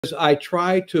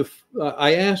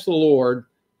I ask the Lord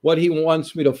what he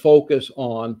wants me to focus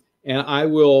on, and I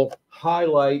will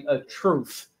highlight a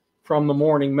truth from the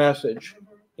morning message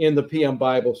in the PM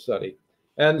Bible study.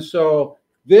 And so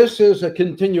this is a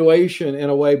continuation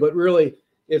in a way, but really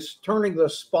it's turning the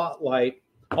spotlight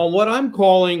on what I'm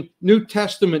calling New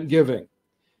Testament giving.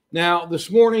 Now, this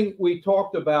morning we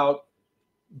talked about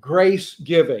grace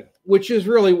giving, which is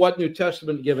really what New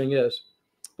Testament giving is.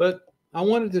 But I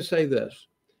wanted to say this.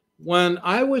 When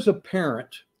I was a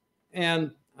parent, and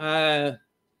I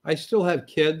still have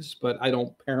kids, but I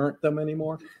don't parent them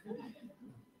anymore,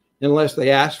 unless they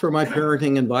ask for my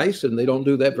parenting advice, and they don't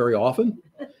do that very often.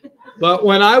 But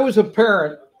when I was a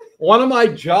parent, one of my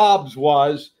jobs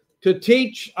was to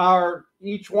teach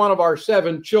each one of our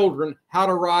 7 children how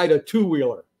to ride a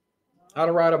two-wheeler, how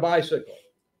to ride a bicycle.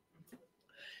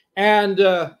 And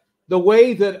the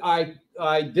way that I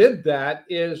did that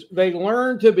is they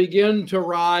learned to begin to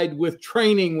ride with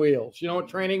training wheels. You know what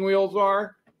training wheels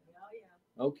are?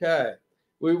 Yeah. Okay.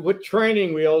 We put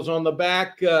training wheels on the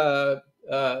back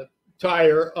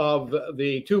tire of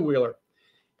the two-wheeler.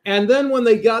 And then when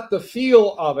they got the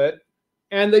feel of it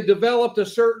and they developed a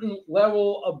certain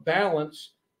level of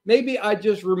balance, maybe I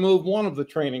just removed one of the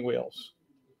training wheels.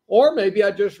 Or maybe I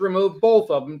just removed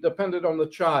both of them, depended on the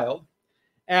child.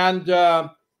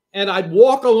 And I'd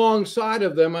walk alongside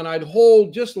of them and I'd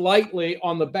hold just lightly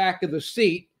on the back of the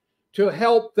seat to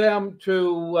help them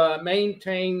to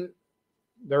maintain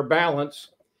their balance.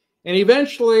 And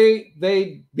eventually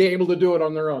they'd be able to do it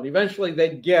on their own. Eventually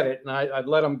they'd get it and I'd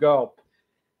let them go.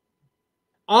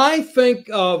 I think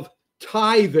of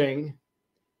tithing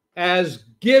as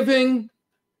giving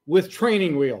with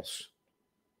training wheels.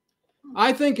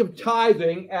 I think of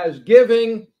tithing as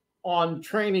giving on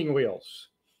training wheels.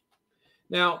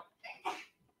 Now,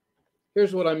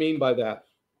 here's what I mean by that.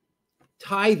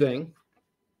 Tithing,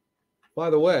 by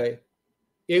the way,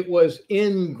 it was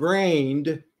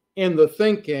ingrained in the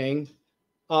thinking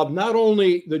of not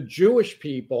only the Jewish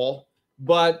people,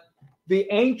 but the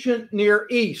ancient Near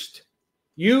East.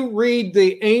 You read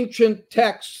the ancient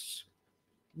texts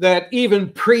that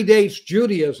even predates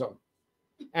Judaism,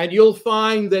 and you'll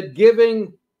find that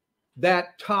giving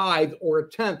that tithe or a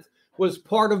tenth was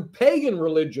part of pagan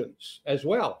religions as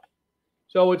well.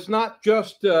 So it's not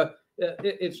just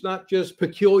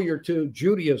peculiar to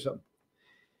Judaism.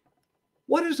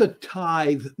 What does a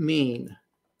tithe mean?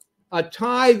 A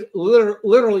tithe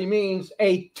literally means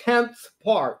a tenth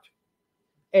part,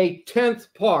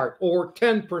 or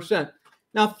 10%.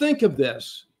 Now think of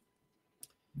this.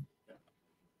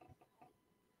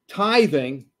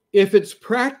 Tithing, if it's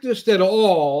practiced at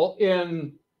all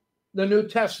in the New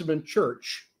Testament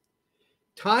church,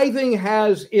 tithing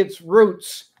has its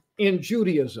roots in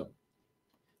Judaism.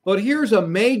 But here's a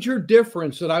major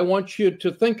difference that I want you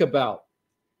to think about.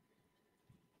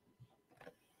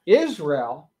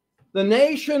 Israel, the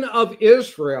nation of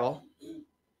Israel,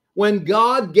 when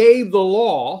God gave the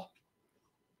law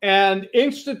and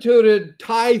instituted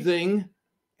tithing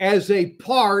as a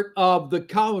part of the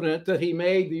covenant that he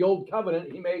made, the old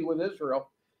covenant he made with Israel,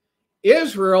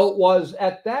 Israel was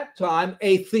at that time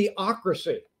a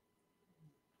theocracy.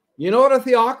 You know what a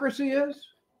theocracy is?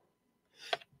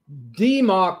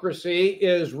 Democracy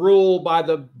is ruled by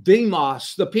the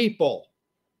demos, the people.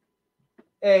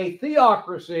 A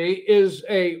theocracy is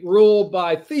a rule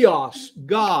by theos,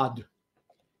 God.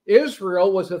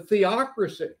 Israel was a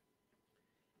theocracy.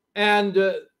 And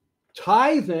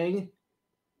tithing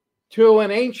to an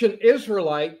ancient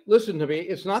Israelite, listen to me,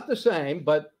 it's not the same,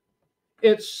 but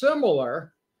it's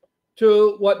similar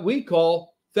to what we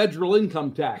call federal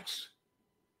income tax.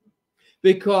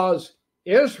 Because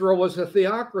Israel was a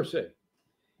theocracy.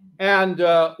 And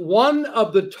one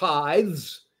of the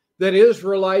tithes that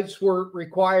Israelites were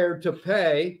required to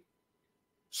pay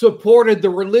supported the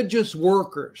religious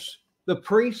workers, the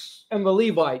priests and the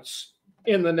Levites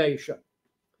in the nation.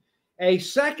 A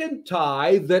second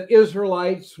tithe that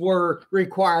Israelites were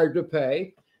required to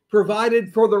pay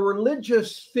provided for the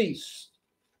religious feasts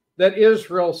that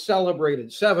Israel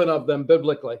celebrated, 7 of them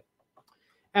biblically.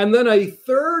 And then a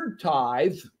third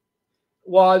tithe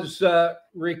was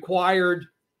required,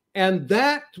 and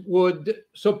that would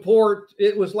support,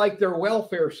 it was like their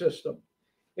welfare system.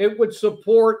 It would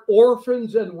support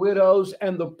orphans and widows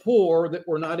and the poor that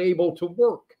were not able to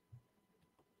work.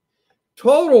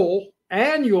 Total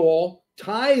annual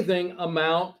tithing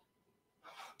amount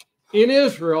in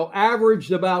Israel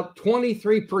averaged about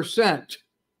 23%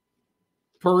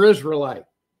 per Israelite.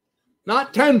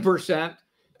 Not 10%,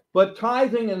 but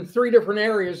tithing in 3 different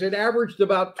areas, it averaged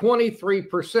about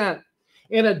 23%.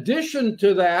 In addition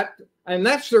to that, And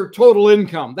that's their total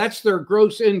income. That's their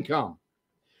gross income,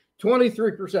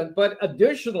 23%. But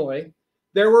additionally,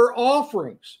 there were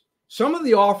offerings. Some of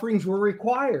the offerings were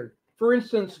required. For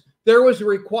instance, there was a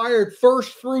required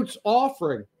first fruits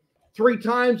offering 3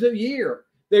 times a year.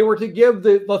 They were to give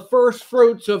the first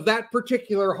fruits of that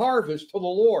particular harvest to the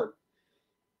Lord.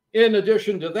 In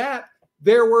addition to that,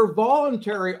 there were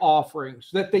voluntary offerings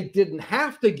that they didn't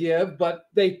have to give, but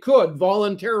they could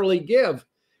voluntarily give.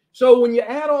 So when you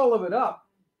add all of it up,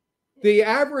 the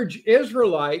average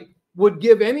Israelite would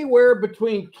give anywhere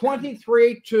between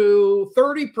 23 to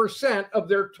 30% of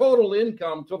their total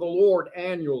income to the Lord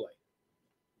annually.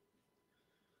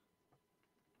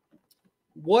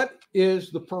 What is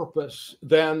the purpose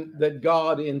then that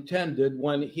God intended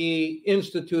when he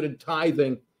instituted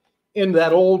tithing in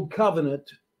that old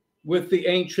covenant with the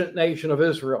ancient nation of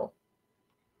Israel?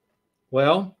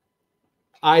 Well,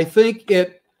 I think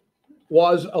it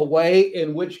was a way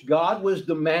in which God was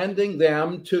demanding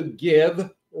them to give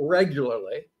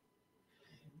regularly,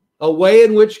 a way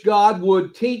in which God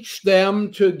would teach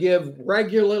them to give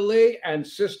regularly and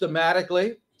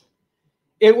systematically.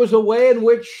 It was a way in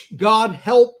which God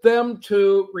helped them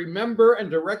to remember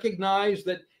and to recognize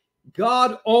that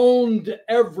God owned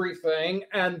everything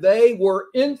and they were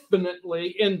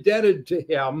infinitely indebted to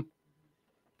him.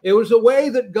 It was a way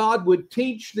that God would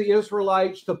teach the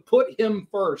Israelites to put him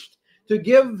first, to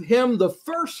give him the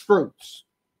first fruits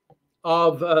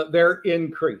of their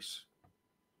increase.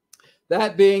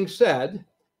 That being said,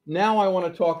 now I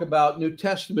want to talk about New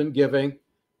Testament giving,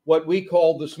 what we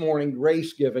call this morning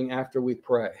grace giving after we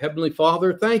pray. Heavenly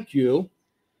Father, thank you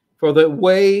for the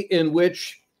way in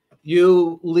which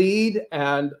you lead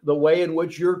and the way in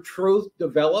which your truth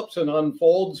develops and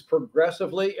unfolds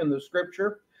progressively in the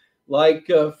scripture, like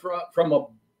from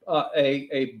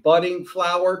a budding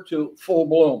flower to full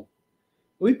bloom.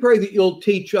 We pray that you'll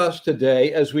teach us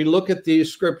today as we look at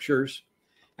these scriptures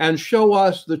and show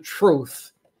us the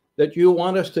truth that you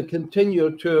want us to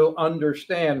continue to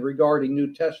understand regarding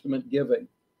New Testament giving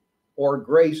or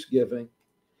grace giving.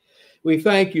 We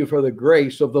thank you for the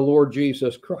grace of the Lord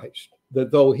Jesus Christ, that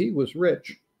though he was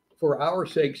rich, for our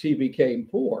sakes he became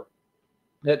poor,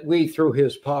 that we through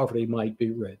his poverty might be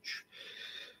rich.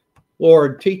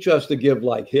 Lord, teach us to give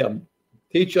like him.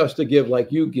 Teach us to give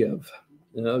like you give.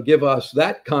 Give us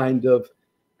that kind of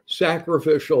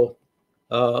sacrificial,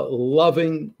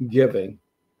 loving giving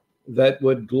that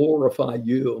would glorify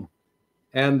you.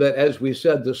 And that, as we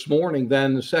said this morning,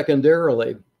 then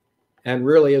secondarily, and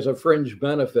really as a fringe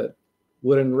benefit,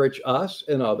 would enrich us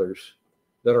and others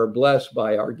that are blessed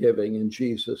by our giving in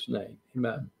Jesus' name.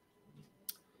 Amen.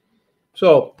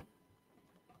 So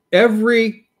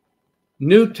every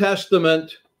New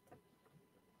Testament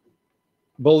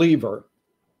believer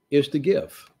is to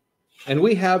give. And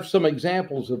we have some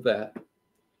examples of that.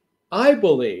 I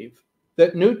believe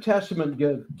that New Testament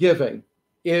giving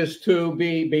is to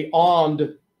be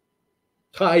beyond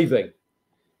tithing.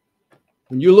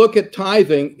 When you look at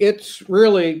tithing, it's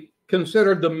really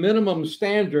considered the minimum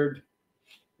standard.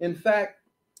 In fact,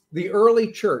 the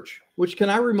early church, which, can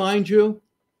I remind you,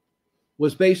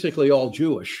 was basically all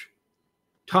Jewish.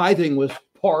 Tithing was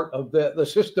part of the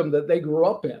system that they grew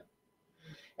up in.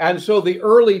 And so the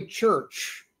early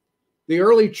church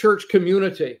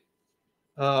community,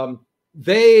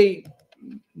 they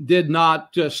did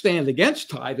not stand against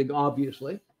tithing,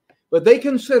 obviously, but they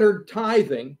considered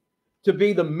tithing to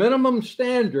be the minimum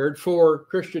standard for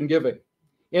Christian giving.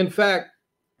 In fact,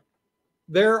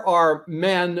 there are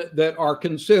men that are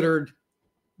considered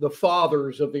the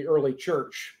fathers of the early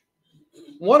church.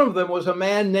 One of them was a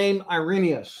man named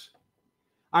Irenaeus.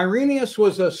 Irenaeus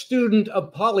was a student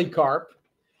of Polycarp,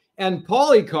 and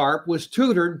Polycarp was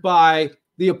tutored by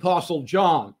the Apostle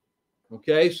John.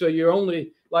 Okay, so you're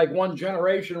only like one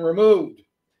generation removed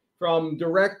from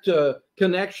direct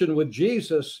connection with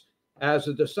Jesus as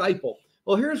a disciple.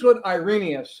 Well, here's what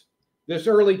Irenaeus, this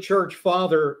early church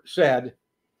father, said.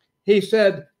 He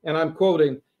said, and I'm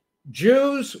quoting,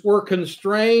 "Jews were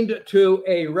constrained to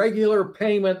a regular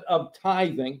payment of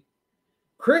tithing.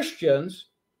 Christians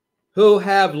who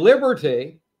have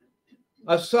liberty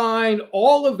assign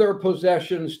all of their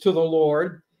possessions to the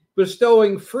Lord,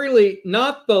 bestowing freely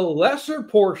not the lesser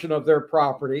portion of their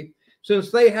property,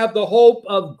 since they have the hope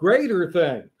of greater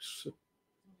things."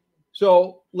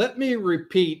 So let me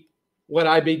repeat what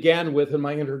I began with in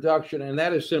my introduction, and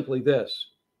that is simply this.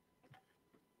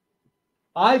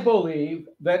 I believe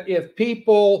that if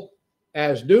people,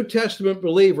 as New Testament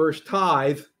believers,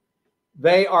 tithe,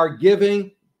 they are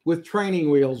giving with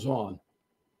training wheels on.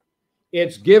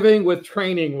 It's giving with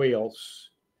training wheels.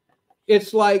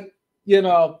 It's like,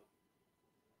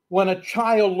 when a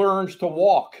child learns to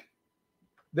walk.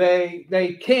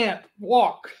 They can't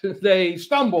walk. They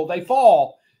stumble, they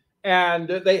fall, and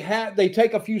they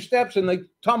take a few steps and they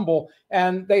tumble,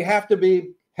 and they have to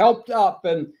be helped up,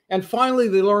 and finally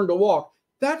they learn to walk.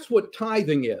 That's what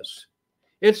tithing is.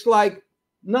 It's like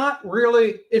not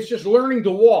really, it's just learning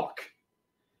to walk.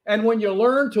 And when you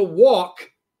learn to walk,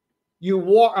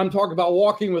 I'm talking about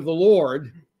walking with the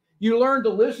Lord. You learn to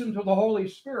listen to the Holy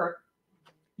Spirit.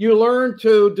 You learn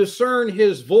to discern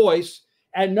his voice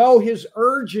and know his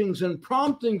urgings and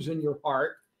promptings in your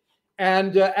heart.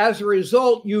 And as a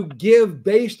result, you give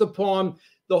based upon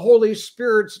the Holy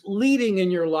Spirit's leading in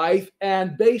your life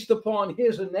and based upon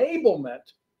his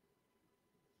enablement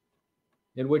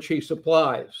in which he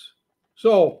supplies.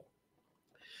 So,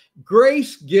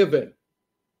 grace giving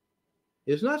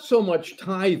is not so much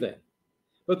tithing,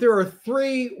 but there are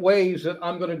three ways that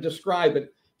I'm going to describe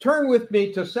it. Turn with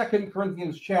me to 2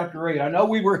 Corinthians chapter 8. I know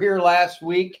we were here last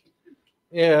week,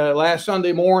 last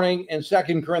Sunday morning in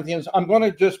 2 Corinthians. I'm going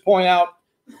to just point out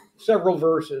several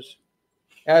verses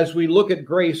as we look at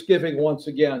grace giving once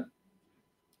again.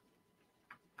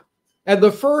 And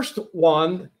the first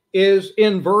one is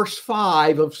in verse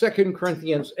 5 of 2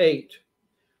 Corinthians 8,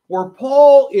 where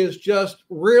Paul is just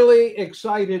really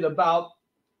excited about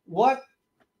what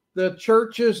the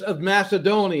churches of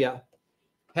Macedonia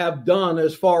have done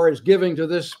as far as giving to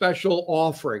this special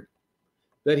offering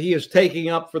that he is taking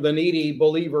up for the needy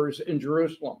believers in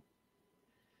Jerusalem.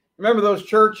 Remember those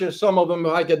churches, some of them,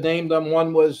 I could name them.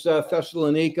 One was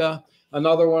Thessalonica,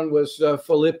 another one was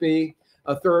Philippi,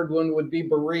 a third one would be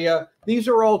Berea. These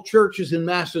are all churches in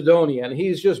Macedonia, and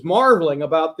he's just marveling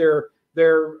about their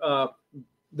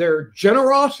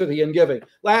generosity in giving.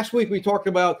 Last week we talked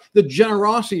about the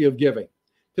generosity of giving.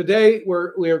 Today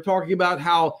we are talking about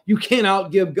how you can't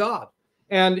outgive God.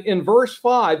 And in verse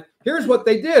 5, here's what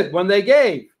they did when they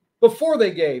gave, before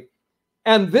they gave.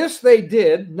 And this they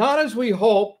did, not as we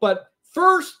hope, but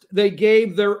first they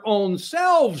gave their own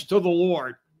selves to the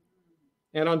Lord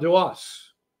and unto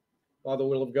us by the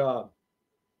will of God.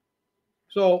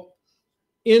 So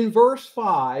in verse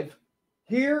 5,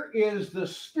 here is the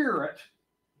spirit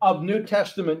of New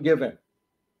Testament giving.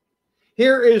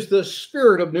 Here is the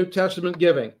spirit of New Testament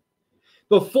giving.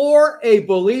 Before a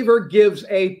believer gives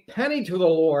a penny to the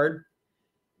Lord,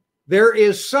 there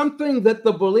is something that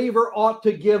the believer ought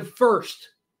to give first.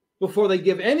 Before they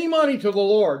give any money to the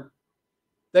Lord,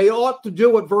 they ought to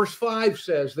do what verse 5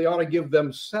 says. They ought to give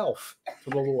themselves to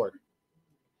the Lord.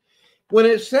 When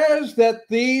it says that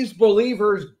these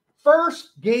believers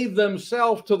first gave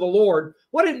themselves to the Lord,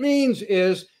 what it means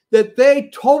is that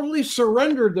they totally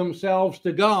surrendered themselves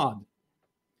to God.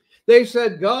 They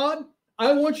said, God,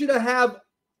 I want you to have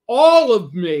all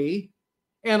of me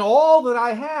and all that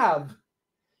I have,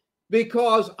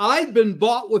 because I've been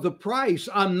bought with a price.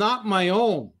 I'm not my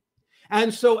own.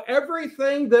 And so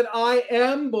everything that I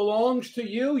am belongs to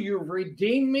you. You've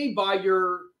redeemed me by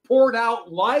your poured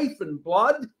out life and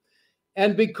blood.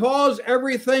 And because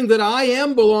everything that I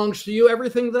am belongs to you,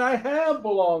 everything that I have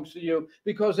belongs to you,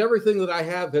 because everything that I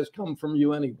have has come from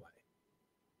you anyway.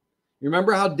 You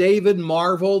remember how David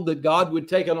marveled that God would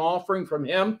take an offering from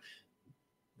him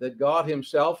that God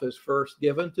himself has first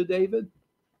given to David?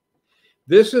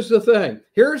 This is the thing.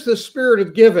 Here's the spirit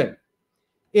of giving.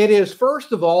 It is,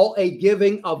 first of all, a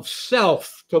giving of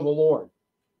self to the Lord.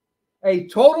 A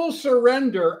total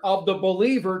surrender of the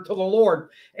believer to the Lord.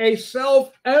 A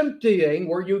self-emptying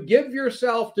where you give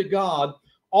yourself to God,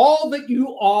 all that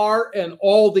you are and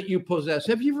all that you possess.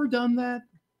 Have you ever done that?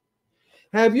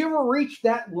 Have you ever reached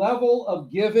that level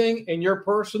of giving in your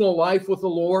personal life with the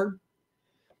Lord?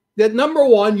 That number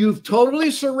one, you've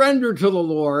totally surrendered to the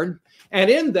Lord. And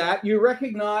in that, you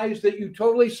recognize that you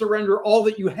totally surrender all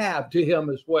that you have to him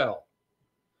as well.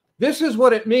 This is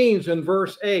what it means in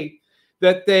verse 8,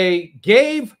 that they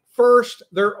gave first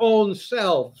their own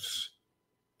selves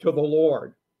to the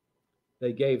Lord.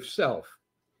 They gave self.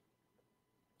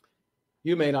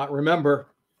 You may not remember.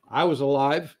 I was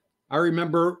alive. I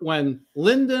remember when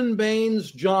Lyndon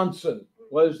Baines Johnson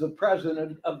was the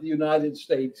president of the United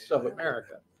States of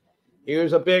America. He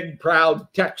was a big,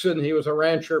 proud Texan. He was a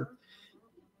rancher.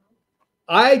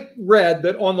 I read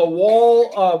that on the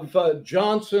wall of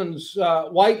Johnson's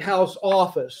White House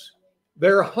office,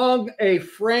 there hung a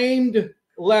framed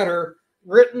letter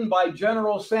written by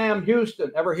General Sam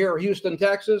Houston. Ever hear of Houston,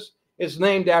 Texas? It's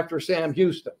named after Sam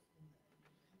Houston.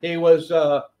 He was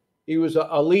a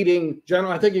leading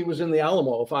general. I think he was in the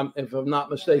Alamo, if I'm not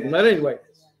mistaken. But anyway,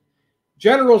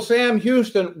 General Sam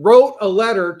Houston wrote a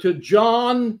letter to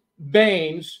John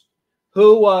Baines,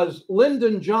 who was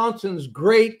Lyndon Johnson's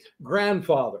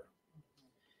great-grandfather.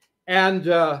 And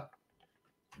the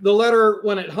letter,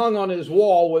 when it hung on his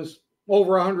wall, was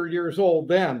over 100 years old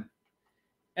then.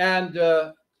 And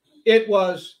it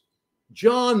was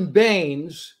John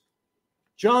Baines,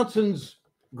 Johnson's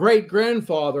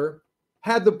great-grandfather,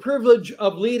 had the privilege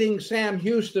of leading Sam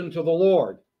Houston to the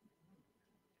Lord.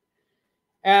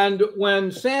 And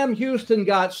when Sam Houston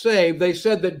got saved, they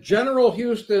said that General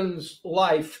Houston's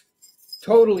life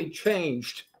totally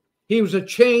changed. He was a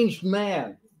changed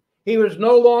man. He was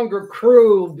no longer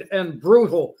crude and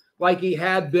brutal like he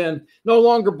had been, no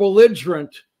longer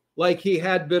belligerent like he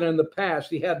had been in the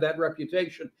past. He had that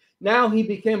reputation. Now he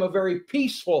became a very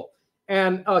peaceful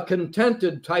and a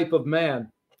contented type of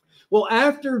man. Well,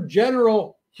 after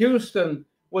General Houston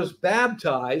was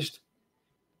baptized,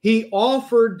 he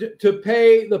offered to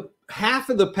pay the half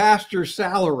of the pastor's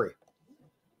salary.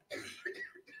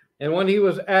 And when he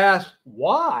was asked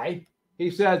why,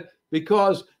 he said,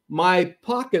 because my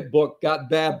pocketbook got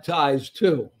baptized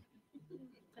too.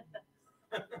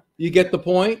 You get the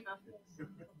point?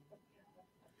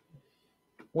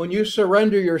 When you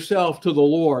surrender yourself to the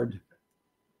Lord,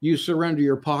 you surrender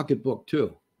your pocketbook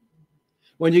too.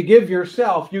 When you give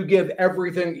yourself, you give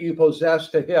everything that you possess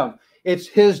to him. It's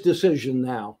his decision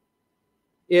now.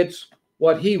 It's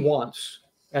what he wants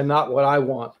and not what I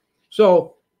want.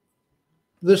 So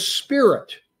the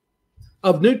spirit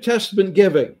of New Testament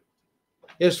giving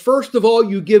is, first of all,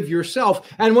 you give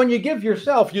yourself. And when you give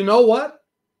yourself, you know what?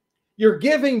 Your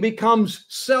giving becomes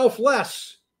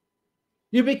selfless.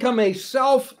 You become a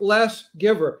selfless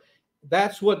giver.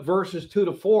 That's what verses 2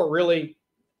 to 4 really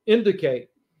indicate.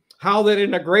 How that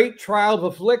in a great trial of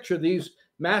affliction, these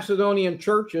Macedonian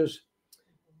churches,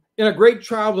 in a great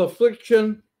trial of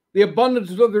affliction, the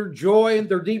abundance of their joy and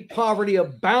their deep poverty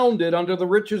abounded under the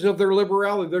riches of their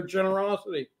liberality, their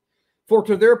generosity. For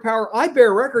to their power I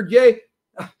bear record, yea,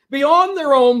 beyond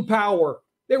their own power,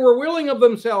 they were willing of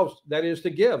themselves, that is to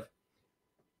give,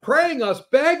 praying us,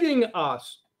 begging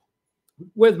us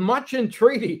with much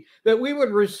entreaty that we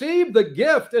would receive the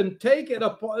gift and take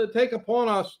upon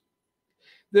us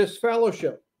this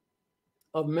fellowship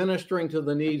of ministering to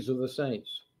the needs of the saints.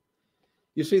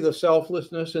 You see the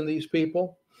selflessness in these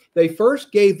people? They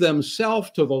first gave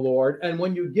themselves to the Lord, and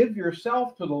when you give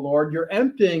yourself to the Lord, you're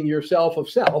emptying yourself of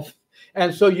self,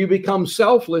 and so you become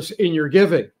selfless in your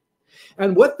giving.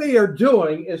 And what they are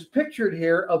doing is pictured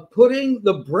here of putting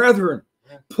the brethren,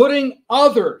 putting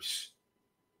others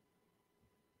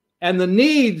and the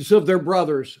needs of their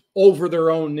brothers over their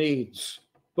own needs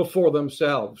before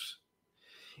themselves.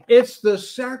 It's the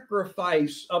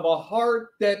sacrifice of a heart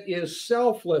that is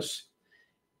selfless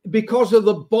because of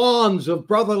the bonds of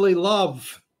brotherly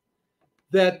love,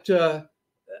 that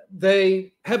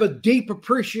they have a deep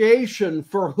appreciation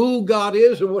for who God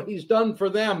is and what he's done for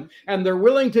them. And they're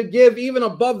willing to give even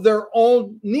above their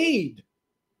own need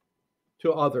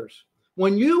to others.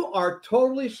 When you are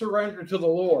totally surrendered to the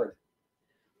Lord,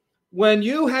 when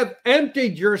you have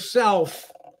emptied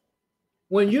yourself,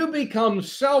 when you become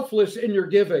selfless in your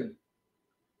giving,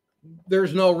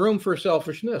 there's no room for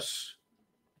selfishness.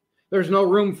 There's no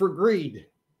room for greed.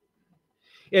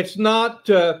 It's not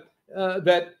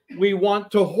that we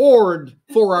want to hoard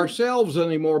for ourselves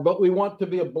anymore, but we want to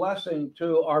be a blessing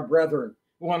to our brethren.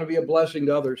 We want to be a blessing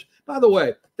to others. By the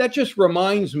way, that just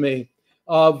reminds me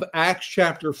of Acts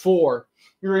chapter 4.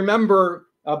 You remember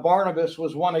Barnabas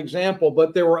was one example,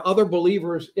 but there were other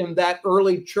believers in that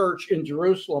early church in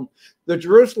Jerusalem. The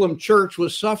Jerusalem church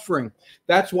was suffering.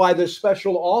 That's why this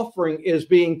special offering is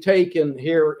being taken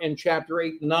here in chapter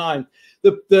 8 and 9.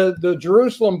 The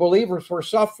Jerusalem believers were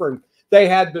suffering. They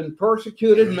had been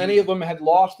persecuted. Many of them had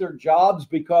lost their jobs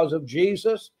because of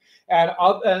Jesus.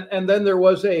 And then there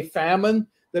was a famine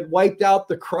that wiped out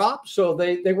the crops. So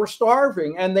they were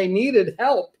starving and they needed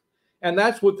help. And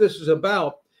that's what this is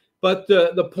about. But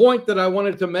the point that I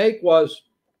wanted to make was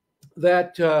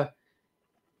that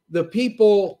the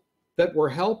people that were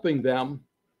helping them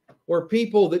were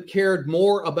people that cared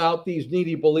more about these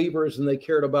needy believers than they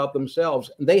cared about themselves.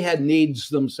 And they had needs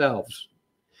themselves.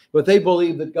 But they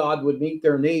believed that God would meet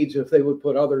their needs if they would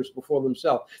put others before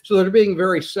themselves. So they're being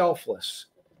very selfless,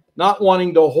 not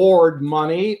wanting to hoard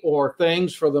money or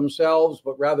things for themselves,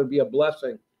 but rather be a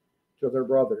blessing to their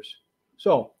brothers.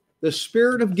 So the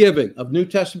spirit of giving, of New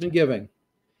Testament giving,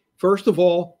 first of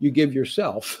all, you give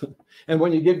yourself. And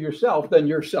when you give yourself, then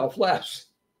you're selfless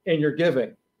in your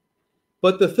giving.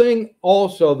 But the thing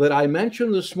also that I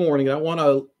mentioned this morning, I want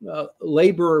to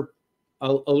labor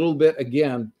a little bit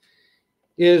again,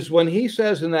 is when he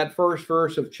says in that first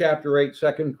verse of chapter 8,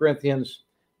 2 Corinthians,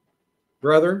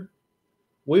 brethren,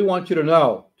 we want you to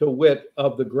know, to wit,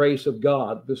 of the grace of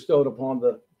God bestowed upon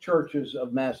the churches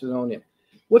of Macedonia.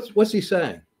 What's he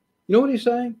saying? You know what he's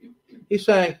saying? He's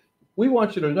saying, we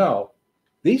want you to know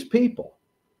these people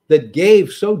that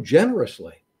gave so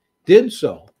generously did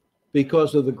so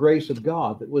because of the grace of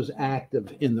God that was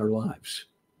active in their lives.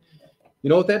 You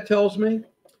know what that tells me?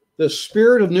 The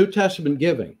spirit of New Testament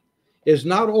giving is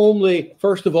not only,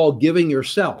 first of all, giving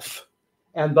yourself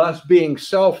and thus being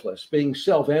selfless, being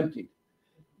self-emptied,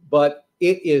 but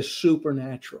it is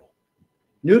supernatural.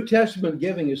 New Testament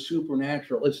giving is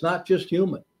supernatural. It's not just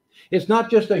human. It's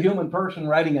not just a human person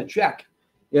writing a check,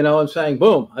 and saying,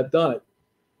 boom, I've done it.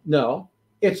 No,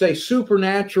 it's a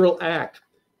supernatural act.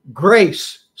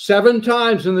 Grace, 7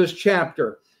 times in this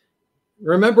chapter.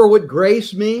 Remember what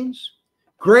grace means?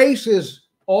 Grace is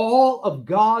all of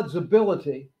God's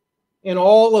ability and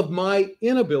all of my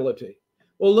inability.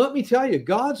 Well, let me tell you,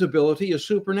 God's ability is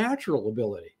supernatural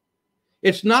ability.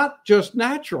 It's not just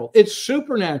natural, it's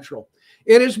supernatural.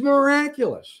 It is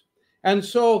miraculous. And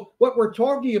so what we're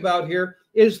talking about here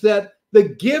is that the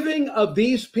giving of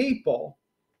these people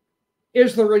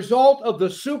is the result of the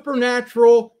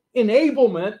supernatural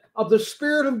enablement of the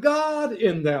Spirit of God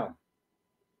in them.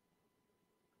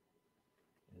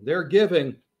 They're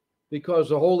giving because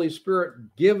the Holy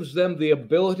Spirit gives them the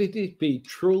ability to be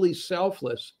truly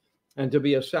selfless and to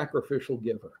be a sacrificial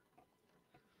giver.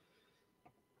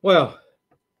 Well,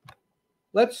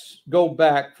 let's go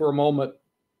back for a moment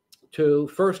to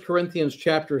 1 Corinthians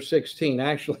chapter 16.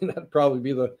 Actually, that'd probably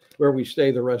be where we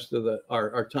stay the rest of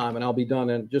our time, and I'll be done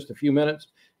in just a few minutes,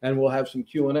 and we'll have some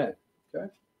Q&A. Okay.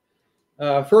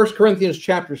 1 Corinthians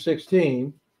chapter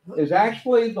 16 is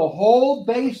actually the whole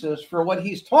basis for what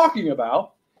he's talking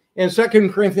about in 2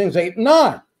 Corinthians 8 and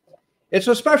 9. It's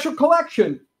a special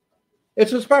collection.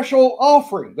 It's a special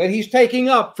offering that he's taking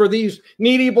up for these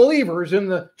needy believers in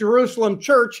the Jerusalem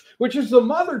church, which is the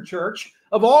mother church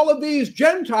of all of these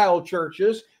Gentile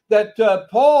churches that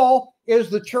Paul is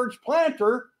the church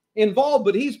planter involved,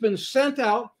 but he's been sent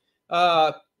out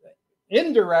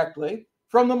indirectly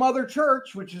from the mother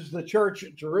church, which is the church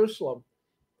at Jerusalem,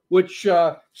 which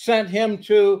sent him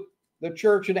to the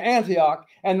church in Antioch,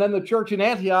 and then the church in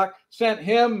Antioch sent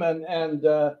him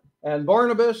and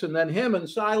Barnabas, and then him and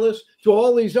Silas to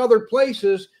all these other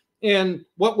places in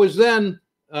what was then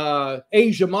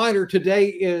Asia Minor. Today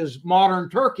is modern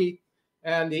Turkey,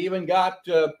 and he even got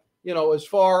as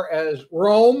far as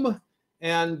Rome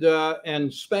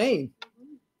and Spain.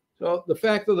 So the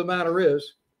fact of the matter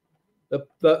is,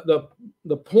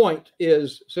 the point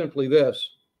is simply this: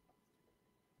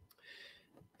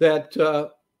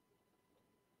 that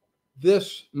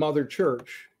this mother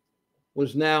church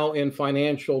was now in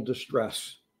financial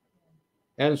distress.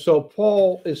 And so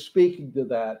Paul is speaking to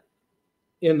that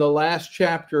in the last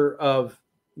chapter of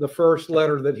the first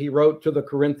letter that he wrote to the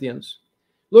Corinthians.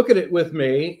 Look at it with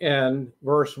me in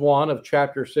verse 1 of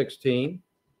chapter 16,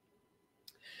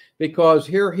 because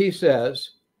here he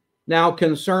says, now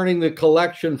concerning the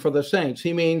collection for the saints,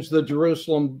 he means the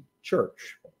Jerusalem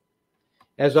church.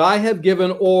 As I have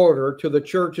given order to the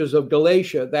churches of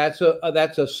Galatia, that's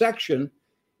a section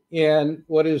in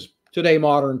what is today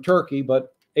modern Turkey,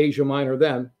 but Asia Minor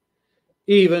then.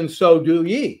 Even so do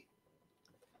ye.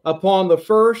 Upon the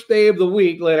first day of the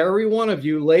week, let every one of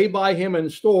you lay by him in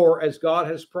store as God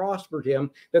has prospered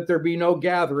him, that there be no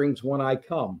gatherings when I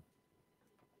come.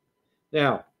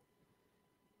 Now,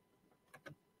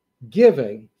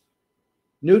 giving,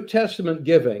 New Testament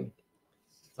giving,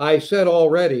 I said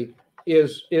already,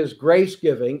 is grace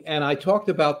giving, and I talked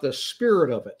about the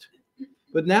spirit of it.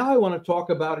 But now I want to talk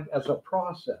about it as a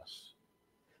process,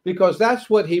 because that's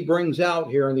what he brings out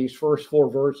here in these first 4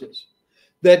 verses.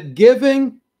 That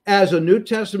giving as a New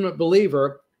Testament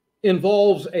believer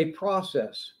involves a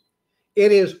process.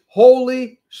 It is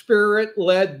Holy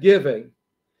Spirit-led giving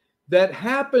that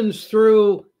happens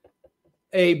through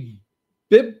a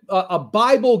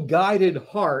Bible-guided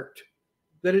heart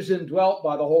that is indwelt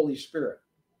by the Holy Spirit.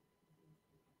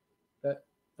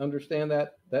 Understand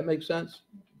that? That makes sense?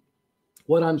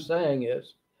 What I'm saying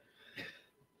is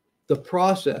the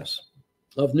process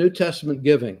of New Testament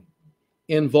giving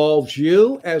involves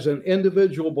you as an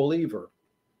individual believer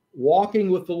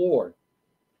walking with the Lord,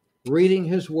 reading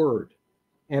his word,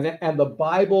 and the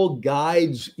Bible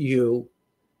guides you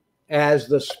as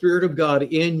the Spirit of God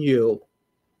in you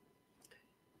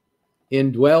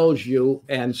indwells you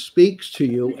and speaks to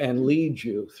you and leads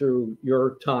you through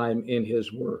your time in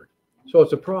his word. So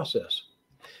it's a process.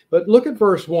 But look at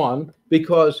verse 1,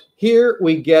 because here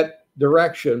we get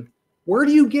direction. Where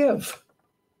do you give?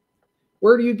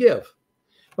 Where do you give?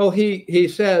 Well, he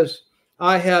says,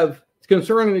 I have,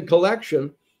 concerning the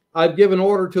collection, I've given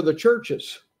order to the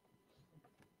churches.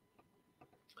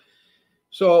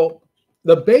 So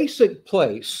the basic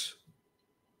place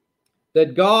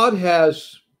that God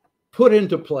has put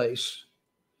into place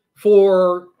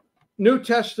for New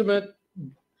Testament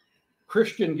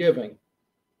Christian giving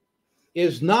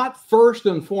is not first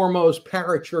and foremost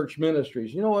parachurch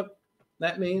ministries. You know what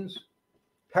that means?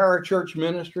 Parachurch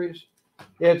ministries.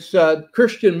 It's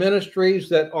Christian ministries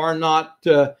that are not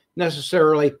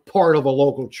necessarily part of a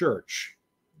local church.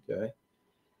 Okay.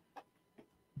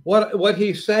 What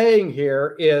he's saying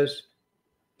here is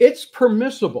it's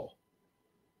permissible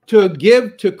to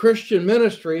give to Christian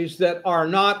ministries that are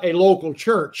not a local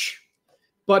church,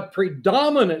 but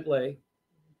predominantly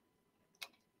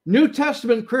New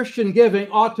Testament Christian giving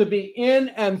ought to be in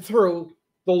and through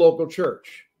the local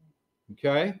church.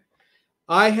 Okay?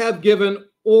 I have given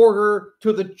order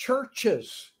to the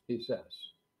churches, he says.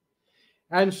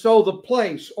 And so the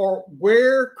place or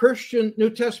where Christian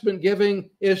New Testament giving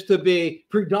is to be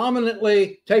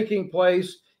predominantly taking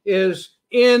place is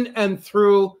in and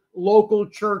through local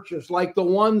churches, like the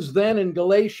ones then in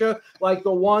Galatia, like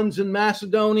the ones in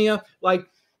Macedonia, like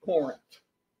Corinth.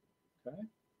 Okay?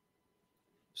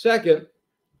 Second,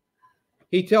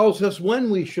 he tells us when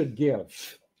we should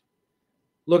give.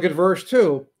 Look at verse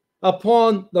 2.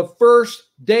 Upon the first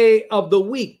day of the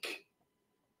week,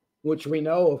 which we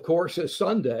know, of course, is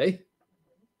Sunday,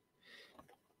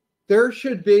 there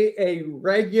should be a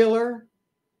regular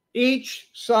each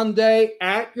Sunday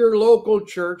at your local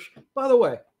church. By the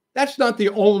way, that's not the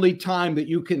only time that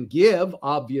you can give,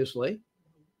 obviously,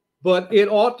 but it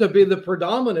ought to be the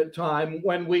predominant time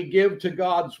when we give to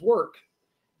God's work.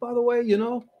 By the way, you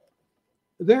know,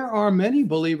 there are many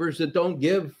believers that don't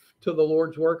give to the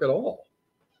Lord's work at all.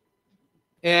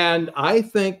 And I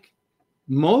think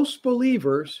most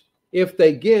believers, if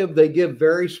they give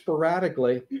very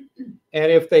sporadically.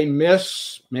 And if they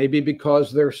miss, maybe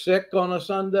because they're sick on a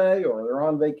Sunday or they're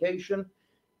on vacation,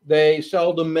 they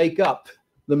seldom make up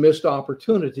the missed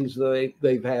opportunities that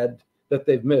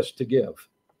they've missed to give.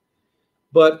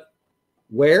 But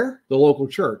where? The local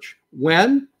church.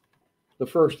 When? The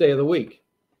first day of the week.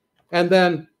 And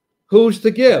then who's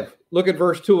to give? Look at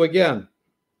verse 2 again.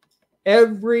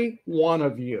 Every one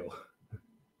of you.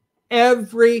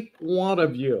 Every one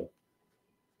of you.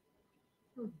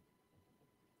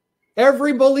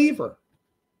 Every believer,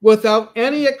 without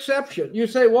any exception. You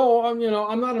say, well,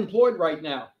 I'm not employed right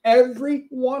now. Every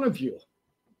one of you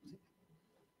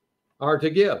are to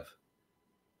give.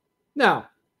 Now,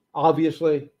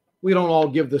 obviously, we don't all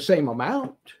give the same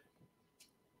amount,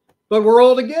 but we're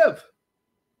all to give.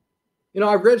 You know,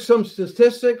 I've read some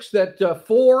statistics that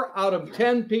 4 out of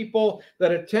 10 people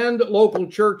that attend local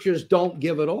churches don't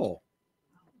give at all.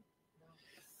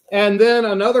 And then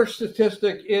another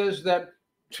statistic is that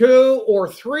 2 or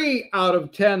 3 out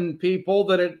of 10 people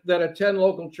that attend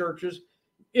local churches,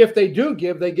 if they do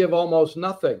give, they give almost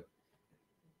nothing.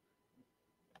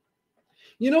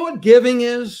 You know what giving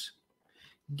is?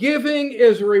 Giving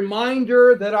is a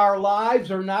reminder that our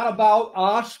lives are not about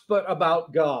us, but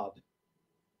about God.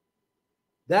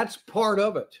 That's part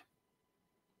of it.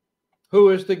 Who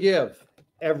is to give?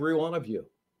 Every one of you,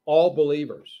 all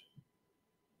believers.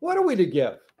 What are we to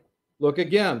give? Look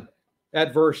again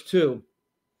at verse 2.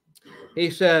 He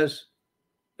says,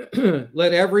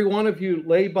 let every one of you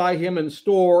lay by him in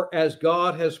store as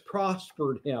God has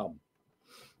prospered him.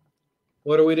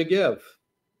 What are we to give?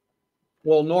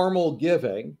 Well, normal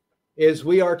giving is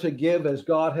we are to give as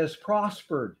God has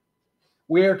prospered.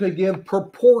 We are to give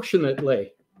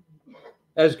proportionately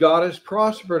as God has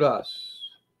prospered us.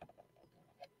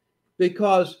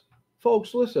 Because,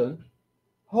 folks, listen,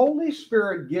 Holy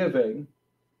Spirit giving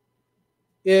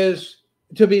is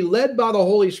to be led by the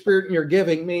Holy Spirit in your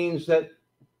giving means that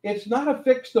it's not a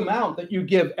fixed amount that you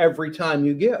give every time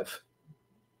you give.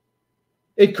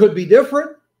 It could be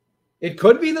different. It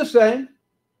could be the same.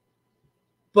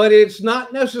 But it's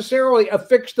not necessarily a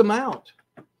fixed amount.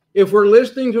 If we're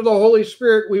listening to the Holy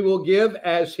Spirit, we will give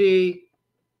as He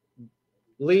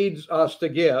leads us to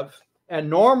give. And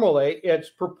normally it's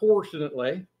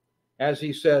proportionately, as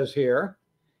He says here,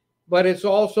 but it's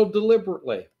also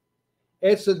deliberately.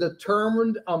 It's a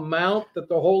determined amount that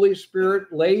the Holy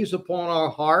Spirit lays upon our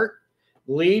heart,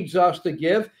 leads us to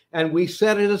give, and we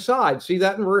set it aside. See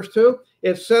that in verse 2?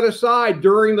 It's set aside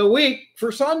during the week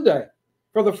for Sunday,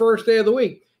 for the first day of the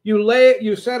week.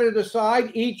 You set it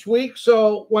aside each week,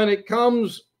 so when it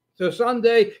comes to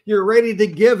Sunday, you're ready to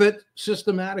give it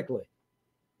systematically,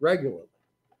 regularly.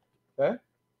 Okay?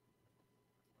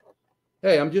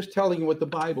 Hey, I'm just telling you what the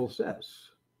Bible says.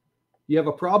 You have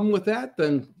a problem with that?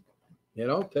 Then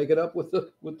take it up with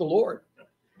the Lord.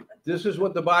 This is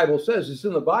what the Bible says. It's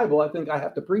in the Bible. I think I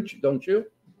have to preach it, don't you?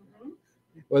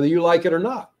 Whether you like it or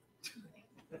not.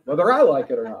 whether I like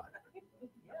it or not.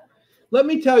 Let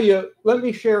me tell you, let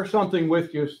me share something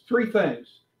with you. 3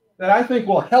 things that I think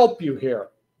will help you here.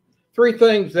 3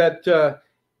 things that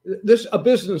a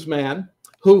businessman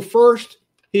who first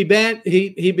he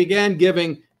began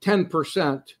giving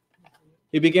 10%.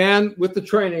 He began with the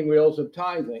training wheels of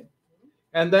tithing,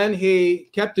 and then he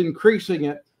kept increasing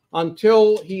it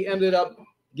until he ended up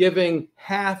giving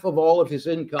half of all of his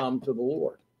income to the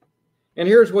Lord. And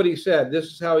here's what he said. This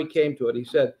is how he came to it. He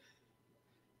said,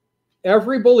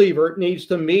 every believer needs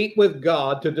to meet with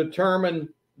God to determine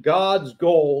God's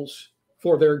goals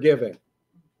for their giving.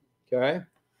 Okay?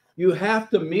 You have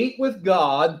to meet with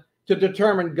God to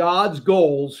determine God's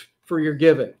goals for your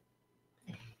giving.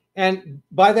 And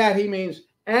by that, he means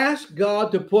ask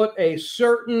God to put a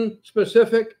certain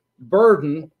specific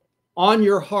burden on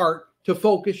your heart to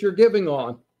focus your giving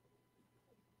on.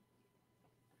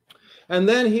 And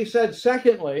then he said,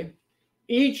 secondly,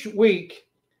 each week,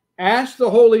 ask the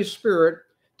Holy Spirit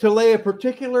to lay a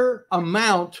particular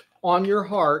amount on your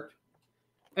heart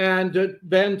and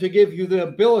then to give you the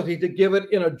ability to give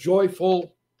it in a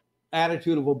joyful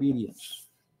attitude of obedience.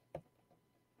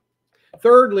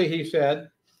 Thirdly, he said,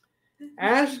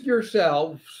 ask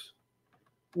yourselves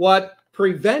what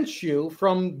prevents you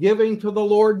from giving to the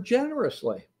Lord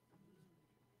generously.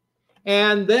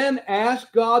 And then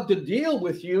ask God to deal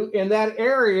with you in that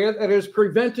area that is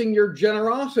preventing your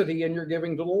generosity in your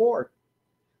giving to the Lord.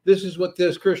 This is what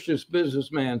this Christian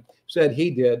businessman said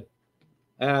he did.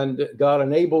 And God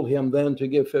enabled him then to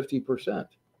give 50%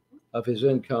 of his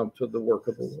income to the work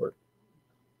of the Lord.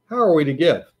 How are we to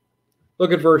give?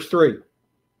 Look at verse 3.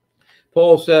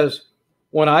 Paul says,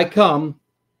 when I come,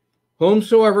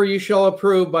 whomsoever you shall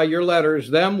approve by your letters,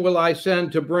 them will I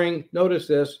send to bring, notice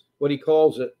this, what he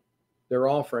calls it, their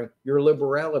offering, your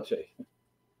liberality,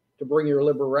 to bring your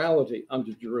liberality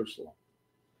unto Jerusalem.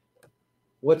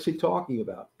 What's he talking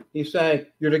about? He's saying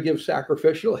you're to give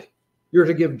sacrificially. You're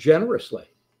to give generously.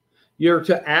 You're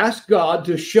to ask God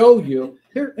to show you.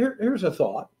 Here's a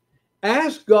thought.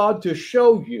 Ask God to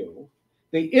show you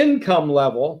the income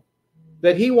level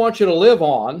that he wants you to live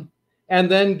on, and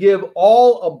then give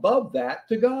all above that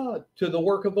to God, to the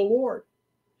work of the Lord.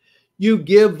 You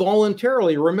give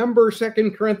voluntarily. Remember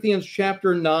 2 Corinthians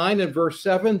chapter 9 and verse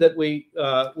 7 that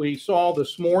we saw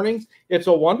this morning? It's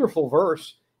a wonderful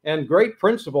verse and great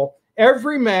principle.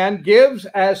 Every man gives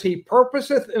as he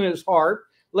purposeth in his heart.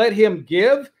 Let him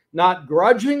give, not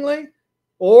grudgingly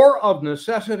or of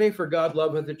necessity, for God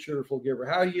loveth a cheerful giver.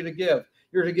 How are you to give?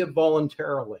 You're to give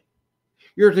voluntarily.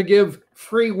 You're to give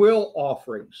free will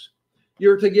offerings.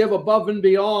 You're to give above and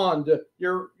beyond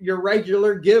your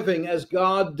regular giving as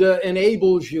God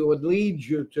enables you and leads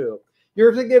you to.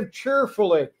 You're to give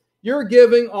cheerfully. Your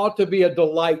giving ought to be a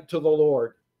delight to the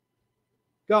Lord.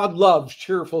 God loves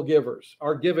cheerful givers.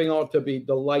 Our giving ought to be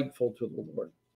delightful to the Lord.